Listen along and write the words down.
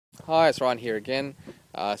Hi, it's Ryan here again.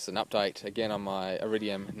 It's an update again on my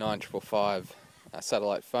Iridium 9555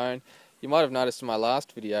 satellite phone. You might have noticed in my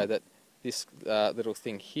last video that this little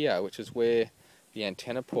thing here, which is where the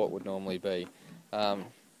antenna port would normally be.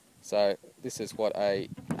 So this is what the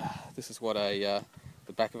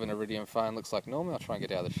back of an Iridium phone looks like normally. I'll try and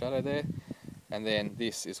get out of the shadow there. And then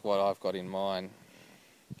this is what I've got in mine.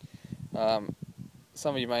 Some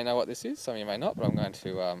of you may know what this is, some of you may not, but I'm going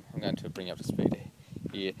to bring you up to speed here.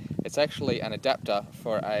 It's actually an adapter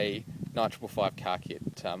for a 9555 car kit.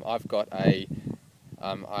 I've got I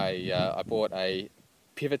bought a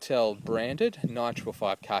Pivotel branded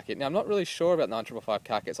 9555 car kit. Now I'm not really sure about 9555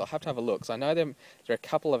 car kits. I'll have to have a look. So I know there are a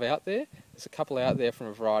couple out there. There's a couple out there from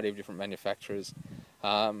a variety of different manufacturers.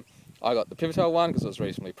 I got the Pivotel one because it was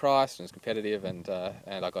reasonably priced and it's competitive, and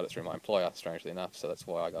I got it through my employer, strangely enough. So that's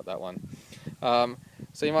why I got that one.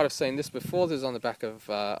 So you might have seen this before. This is on the back of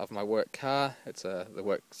my work car. It's a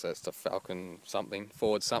Falcon something,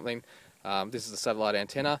 Ford something. This is the satellite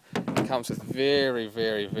antenna. It comes with very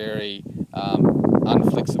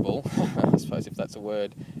unflexible, I suppose if that's a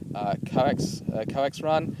word, coax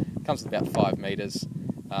run. It comes with about 5 meters.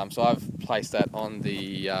 So I've placed that on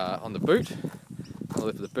the boot, on the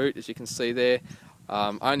lip of the boot, as you can see there.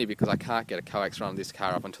 Only because I can't get a coax run of this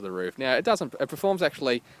car up onto the roof. Now it performs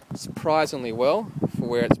actually surprisingly well for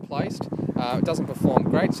where it's placed. It doesn't perform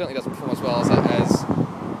great, certainly doesn't perform as well as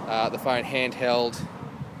the phone handheld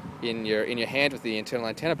in your hand with the internal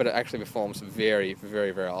antenna, but it actually performs very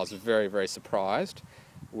well. I was very surprised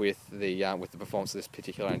with the performance of this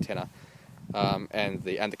particular antenna, and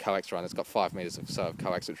the coax run. It's got 5 meters or so of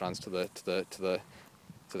coax which runs to the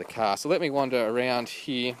car. So let me wander around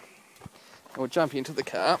here. We'll jump into the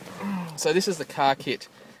car. So this is the car kit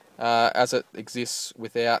as it exists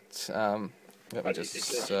without. Let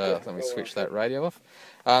me switch that radio off.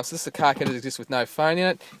 So this is the car kit as it exists with no phone in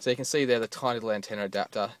it. So you can see there the tiny little antenna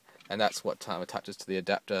adapter, and that's what attaches to the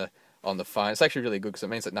adapter on the phone. It's actually really good because it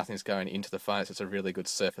means that nothing's going into the phone. So it's a really good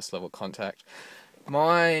surface level contact.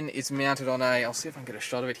 Mine is mounted on a. I'll see if I can get a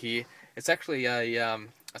shot of it here. It's actually a.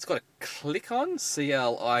 It's got a click-on,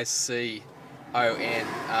 C-L-I-C-O-N.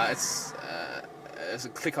 It's a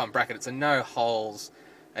click-on bracket. It's a no-holes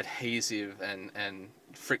adhesive and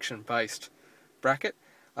friction-based bracket.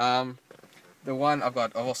 The one I've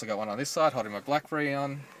also got one on this side, holding my BlackBerry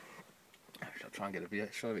on. I'll try and get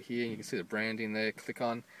a shot of it here. You can see the branding there,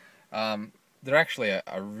 click-on. They're actually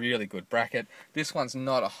a really good bracket. This one's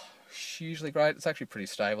not hugely great. It's actually pretty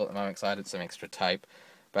stable at the moment because I added some extra tape,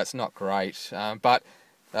 but it's not great.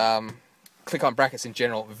 Click-on brackets in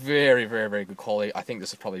general, very good quality. I think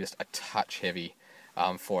this is probably just a touch heavy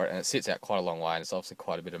for it, and it sits out quite a long way, and it's obviously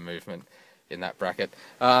quite a bit of movement in that bracket.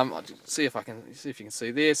 I'll see if you can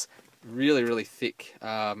see this. Really thick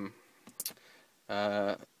from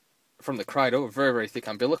the cradle, very thick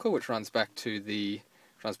umbilical, which runs back to the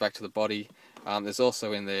body. There's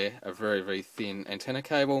also in there a very thin antenna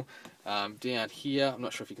cable. Down here, I'm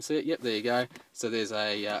not sure if you can see it. Yep, there you go. So there's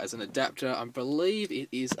an adapter. I believe it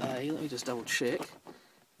is a. Let me just double check.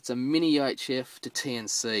 It's a mini UHF to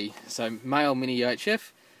TNC. So male mini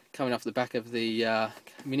UHF coming off the back of the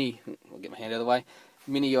mini. I'll get my hand out of the way.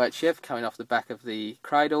 Mini UHF coming off the back of the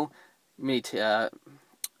cradle. Male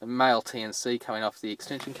TNC coming off the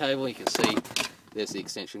extension cable. You can see there's the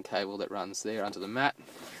extension cable that runs there under the mat.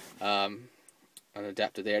 An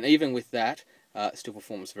adapter there, and even with that, it still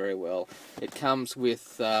performs very well. It comes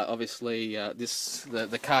with obviously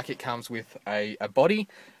the car kit comes with a body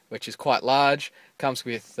which is quite large. Comes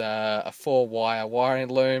with a 4-wire wiring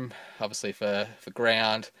loom, obviously for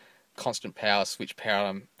ground, constant power, switch power.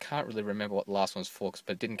 I can't really remember what the last one's for,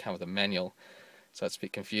 but it didn't come with a manual, so it's a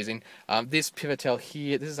bit confusing. This Pivotel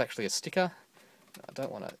here, this is actually a sticker. I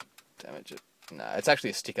don't want to damage it. No, it's actually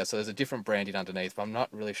a sticker, so there's a different branding underneath, but I'm not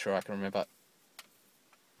really sure I can remember.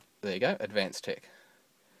 There you go, Advancetec.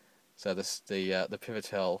 So the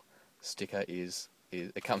Pivotel sticker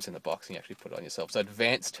it comes in the box and you actually put it on yourself. So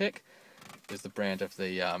Advancetec is the brand of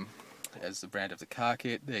the car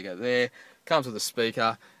kit. There you go. There comes with a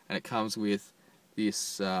speaker, and it comes with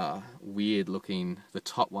this weird looking, the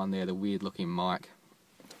top one there, the weird looking mic.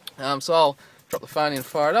 So I'll drop the phone in and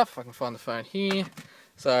fire it up if I can find the phone here.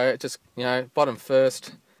 So just, bottom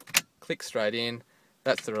first, click straight in.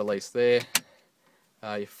 That's the release there.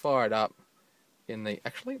 You fire it up in the.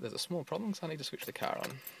 Actually, there's a small problem, so I need to switch the car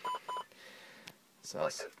on. So I'll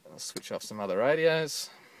switch off some other radios.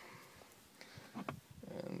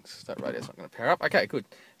 And that radio's not going to power up. Okay, good.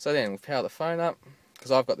 So then we'll power the phone up, because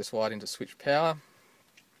I've got this wired in to switch power.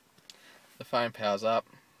 The phone powers up.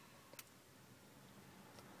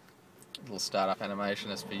 Little startup animation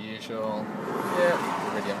as per usual.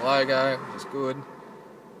 Yeah, Iridium logo, which is good.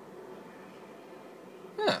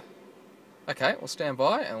 Yeah. Okay, we'll stand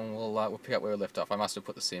by and we'll pick up where we left off. I must have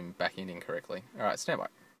put the sim back in incorrectly. Alright, stand by.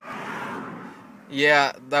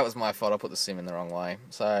 Yeah, that was my fault. I put the sim in the wrong way.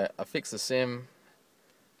 So I fixed the sim,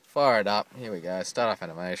 fire it up. Here we go. Start up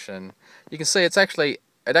animation. You can see it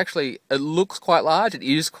looks quite large. It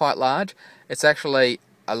is quite large. It's actually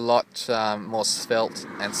a lot more svelte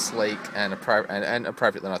and sleek and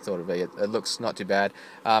appropriate than I thought it would be. It looks not too bad.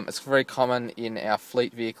 It's very common in our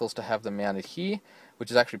fleet vehicles to have them mounted here, which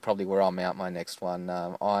is actually probably where I'll mount my next one.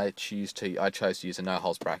 I chose to use a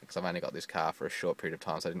no-holes bracket because I've only got this car for a short period of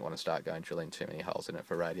time, so I didn't want to start drilling too many holes in it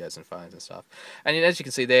for radios and phones and stuff. And as you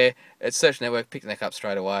can see there, it's search network, pick the network up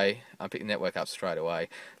straight away. Pick the network up straight away.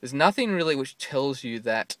 There's nothing really which tells you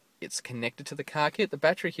that it's connected to the car kit. The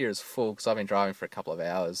battery here is full because I've been driving for a couple of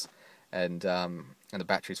hours, and the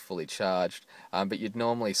battery's fully charged. But you'd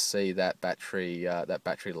normally see that battery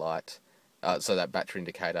light. So that battery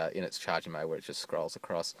indicator in its charging mode where it just scrolls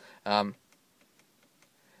across. And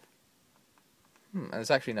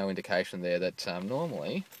there's actually no indication there that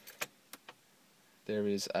normally there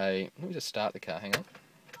is a... Let me just start the car, hang on.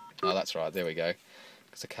 Oh, that's right, there we go.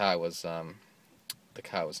 Because the car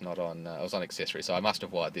was not on, it was on accessory, so I must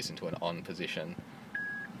have wired this into an on position.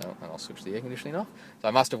 Oh, and I'll switch the air conditioning off. So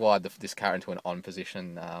I must have wired this car into an on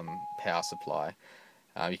position power supply.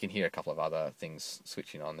 You can hear a couple of other things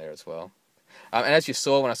switching on there as well. And as you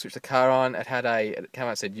saw when I switched the car on, it came out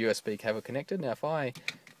and said USB cable connected. Now if I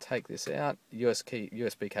take this out,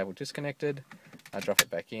 USB cable disconnected, I drop it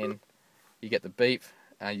back in, you get the beep,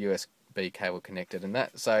 USB cable connected, and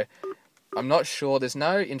that. So I'm not sure, there's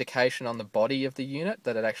no indication on the body of the unit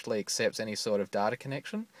that it actually accepts any sort of data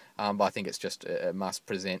connection, but I think it's just, it must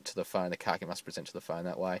present to the phone, the car kit must present to the phone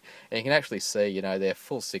that way. And you can actually see, you know, their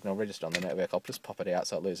full signal registered on the network. I'll just pop it out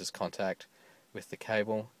so it loses contact with the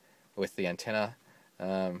cable, with the antenna.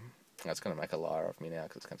 It's going to make a liar of me now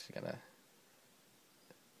because it's actually going to...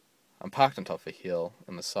 I'm parked on top of a hill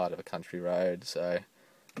on the side of a country road, so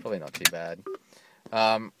probably not too bad.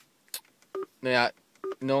 Now,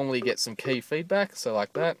 normally get some key feedback, so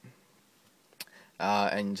like that.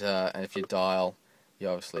 And if you dial, you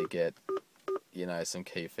obviously get, you know, some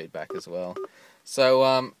key feedback as well.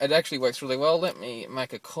 So it actually works really well. Let me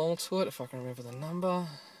make a call to it if I can remember the number.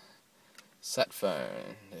 Sat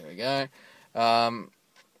phone. There we go.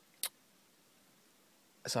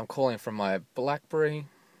 So I'm calling from my BlackBerry.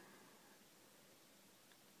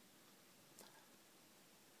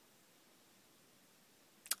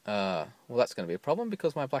 Well, that's going to be a problem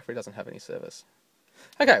because my BlackBerry doesn't have any service.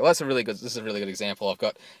 Okay, well this is a really good example. I've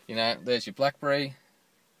got, you know, there's your BlackBerry,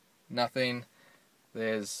 nothing.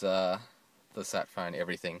 There's the sat phone,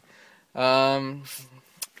 everything.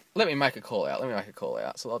 Let me make a call out.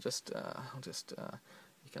 So I'll just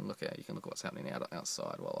you can look at what's happening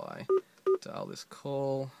outside while I dial this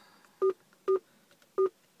call.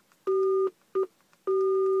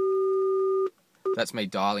 That's me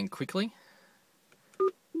dialing quickly.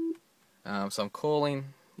 So I'm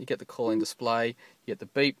calling. You get the calling display. You get the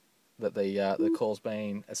beep that the call's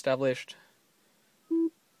been established. So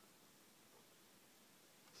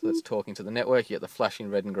that's talking to the network. You get the flashing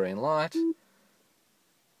red and green light.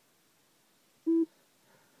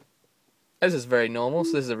 This is very normal,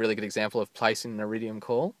 so this is a really good example of placing an Iridium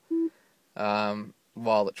call.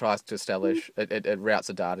 While it tries to establish, it routes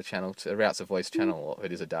a data channel, it routes a voice channel, or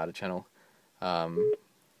it is a data channel.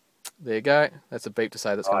 There you go, that's a beep to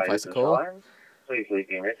say that's going to place a call. Please leave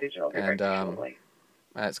me a message and I'll get back to you shortly.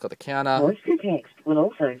 And it's got the counter. Voice to text will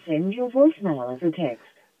also send your voicemail as a text.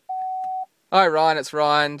 Hi Ryan, it's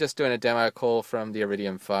Ryan, just doing a demo call from the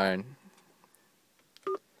Iridium phone.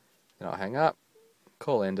 Then I'll hang up,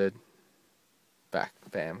 call ended. Back,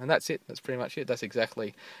 bam, and that's it. That's pretty much it. That's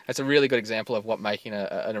a really good example of what making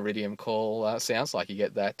an Iridium call sounds like. You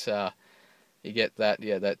get that,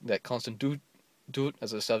 that constant doot doot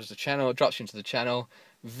as it establishes the channel. It drops you into the channel.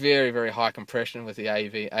 Very, very high compression with the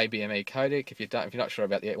ABME codec. If you're not sure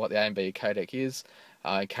about what the ABME codec is,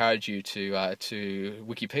 I encourage you to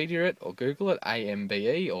Wikipedia it or Google it.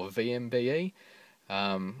 AMBE or VMBE.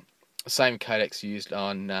 Same codecs used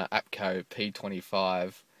on APCO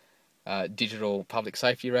P25. Digital public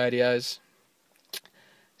safety radios.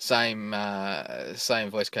 Same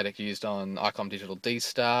voice codec used on ICOM Digital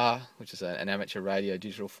D-Star, which is an amateur radio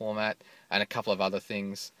digital format, and a couple of other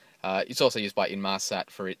things. It's also used by Inmarsat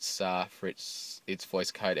for its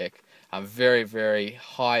voice codec. Very, very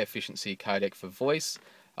high efficiency codec for voice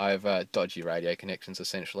over dodgy radio connections,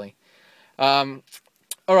 essentially. All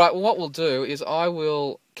right. Well, what we'll do is I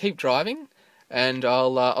will keep driving. and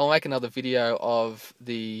I'll make another video of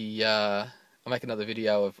the I'll make another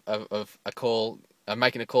video of a call. I'm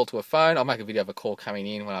making a call to a phone. I'll make a video of a call coming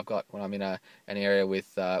in when I'm in an area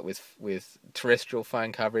with terrestrial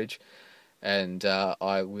phone coverage, and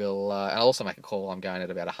I will and I'll also make a call. I'm going at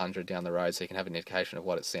about 100 down the road, so you can have an indication of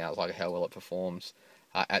what it sounds like, how well it performs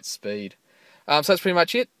at speed. So that's pretty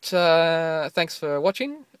much it. Thanks for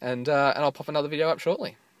watching, and I'll pop another video up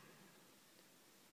shortly.